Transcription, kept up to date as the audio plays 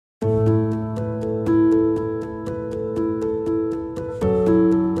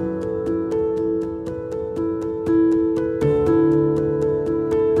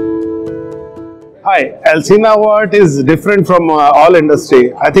ELCINA award is different from all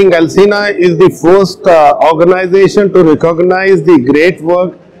industry. I think ELCINA is the first organization to recognize the great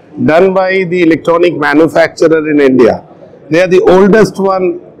work done by the electronic manufacturer in India. They are the oldest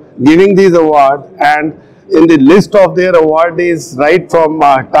one giving these awards, and in the list of their awardees, right from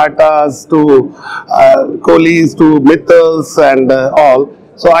Tatas to Kohlis to Mittals and all.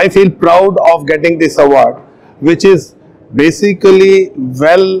 So I feel proud of getting this award, which is basically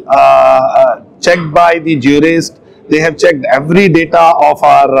well checked by the jurists. They have checked every data of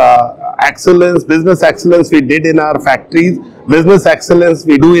our excellence, business excellence we did in our factories, business excellence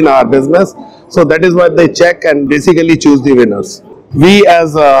we do in our business. So that is what they check and basically choose the winners. We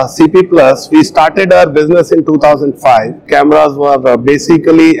as CP Plus, we started our business in 2005. Cameras were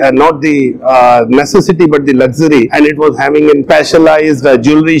basically not the necessity but the luxury, and it was having in specialized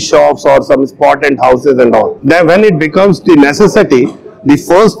jewelry shops or some important houses and all. Then when it becomes the necessity, the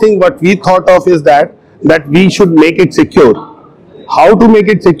first thing what we thought of is that we should make it secure. How to make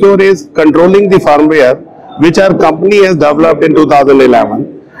it secure is controlling the firmware, which our company has developed in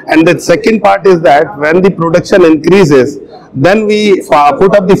 2011. And the second part is that when the production increases, then we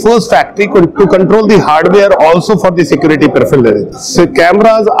put up the first factory to control the hardware also for the security preferences. So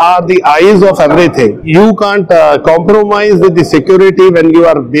cameras are the eyes of everything. You can't compromise with the security when you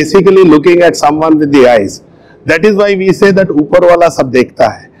are basically looking at someone with the eyes. That is why we say that upar wala sab dekhta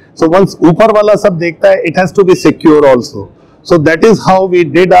hai. So once upar wala sab dekhta hai, it has to be secure also. So that is how we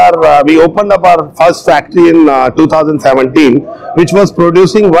did our, we opened up our first factory in 2017, which was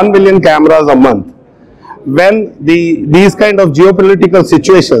producing 1 million cameras a month. When these kind of geopolitical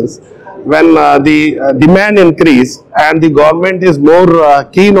situations, when the demand increase and the government is more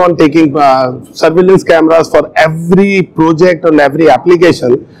keen on taking surveillance cameras for every project and every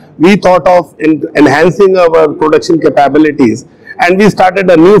application, we thought of enhancing our production capabilities, and we started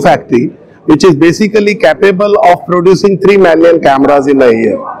a new factory which is basically capable of producing 3 million cameras in a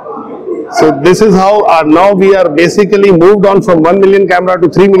year. So this is how now we are basically moved on from 1 million camera to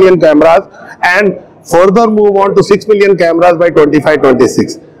 3 million cameras, and further move on to 6 million cameras by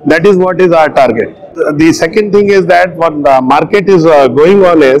 25-26. That is what is our target. The second thing is that what the market is going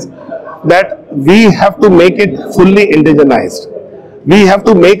on is that we have to make it fully indigenized. We have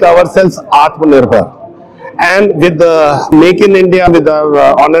to make ourselves Atmanirbhar. And with the Make in India, with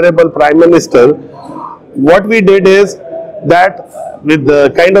our Honorable Prime Minister, what we did is that with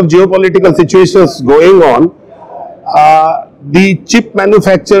the kind of geopolitical situations going on, the chip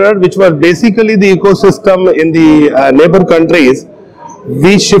manufacturer, which was basically the ecosystem in the neighbor countries,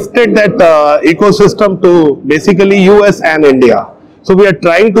 we shifted that ecosystem to basically US and India. So we are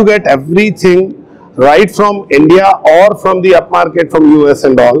trying to get everything right from India or from the upmarket from US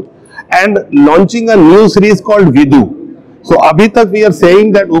and all, and launching a new series called Vidhu. So abhi tak we are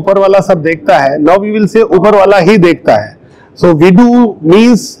saying that upar wala sab dekhta hai. Now we will say upar wala hi dekhta hai. So Vidhu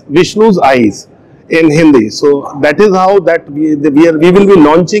means Vishnu's eyes in Hindi. So that is how that we will be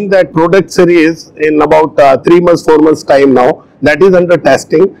launching that product series in about 3 months, 4 months time now. That is under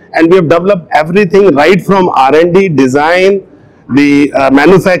testing, and we have developed everything right from R&D, design, the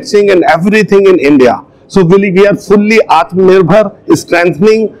manufacturing and everything in India. So we are fully Atmanirbhar,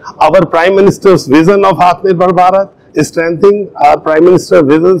 strengthening our Prime Minister's vision of Atmanirbhar Bharat, strengthening our Prime Minister's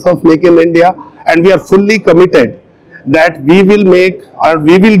visions of Make in India, and we are fully committed that we will make or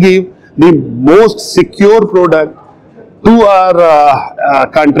we will give the most secure product to our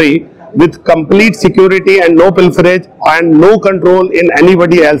country with complete security and no pilferage and no control in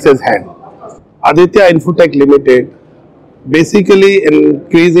anybody else's hand. Aditya Infotech Limited basically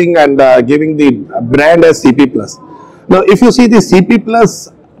increasing and giving the brand as CP Plus. Now if you see, the CP Plus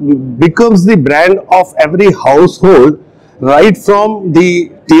becomes the brand of every household right from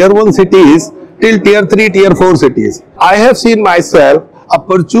the tier 1 cities till tier 3, tier 4 cities. I have seen myself a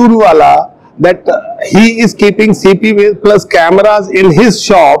Parchur wala that he is keeping CP Plus cameras in his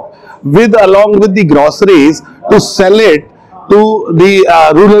shop along with the groceries to sell it to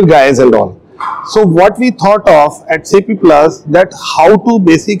the rural guys and all. So what we thought of at CP Plus, that how to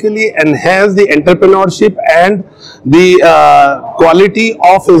basically enhance the entrepreneurship and the quality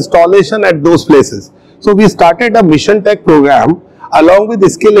of installation at those places. So we started a Mission Tech program along with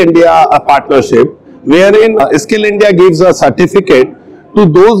Skill India partnership, wherein Skill India gives a certificate to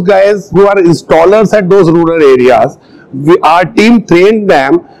those guys who are installers at those rural areas. Our team trained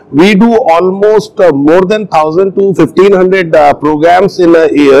them. We do almost more than 1,000 to 1,500 programs in a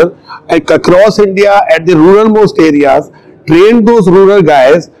year across India at the ruralmost areas, train those rural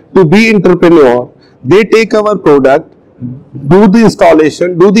guys to be entrepreneur. They take our product, do the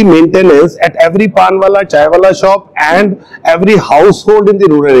installation, do the maintenance at every pan wala, chai wala shop and every household in the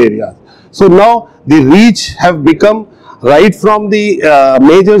rural areas. So now the reach have become right from the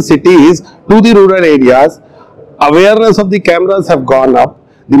major cities to the rural areas. Awareness of the cameras have gone up,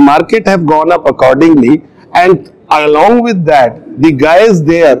 the market have gone up accordingly, and along with that, the guys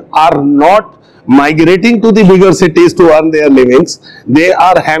there are not migrating to the bigger cities to earn their livings. They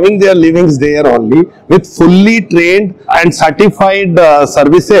are having their livings there only with fully trained and certified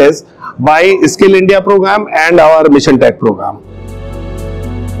services by Skill India program and our Mission Tech program.